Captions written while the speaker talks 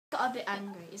got a bit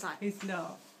angry. He's like... He's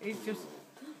not. He's just...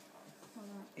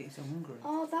 He's hungry.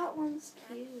 Oh, that one's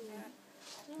cute.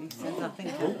 He says, I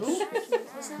think...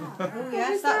 What's that? Oh,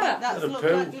 yes, that looks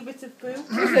like a bit of poo.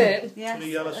 Is it?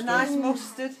 Yes, a nice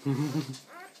mustard.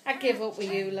 I give up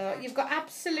with you lot. You've got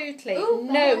absolutely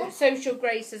no social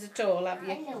graces at all, have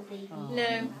you?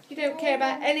 No. You don't care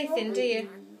about anything, do you?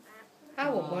 I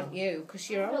wouldn't want you, because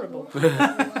you're horrible.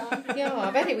 Yeah,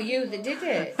 I bet it was you that did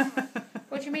it.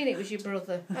 What do you mean it was your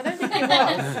brother? I don't think it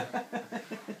was.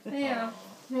 Yeah.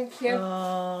 Thank you.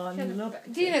 Oh,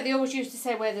 Do you know, they always used to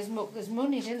say where there's muck, there's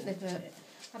money, didn't they? But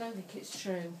I don't think it's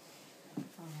true.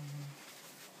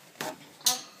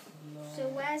 So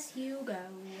where's Hugo?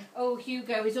 Oh,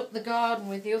 Hugo is up the garden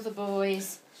with the other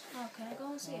boys. Oh, can I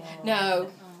go and see him? No,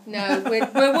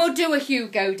 we'll do a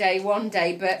Hugo day one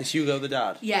day, but... Is Hugo the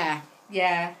dad? Yeah.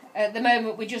 At the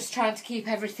moment, we're just trying to keep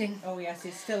everything... Oh, yes,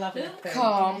 he's still having a poo.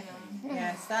 Calm.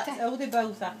 Yes, that's... Oh, they're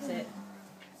both at it.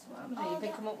 You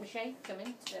pick them up and shake them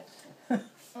into it. Well,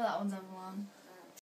 that one's having one.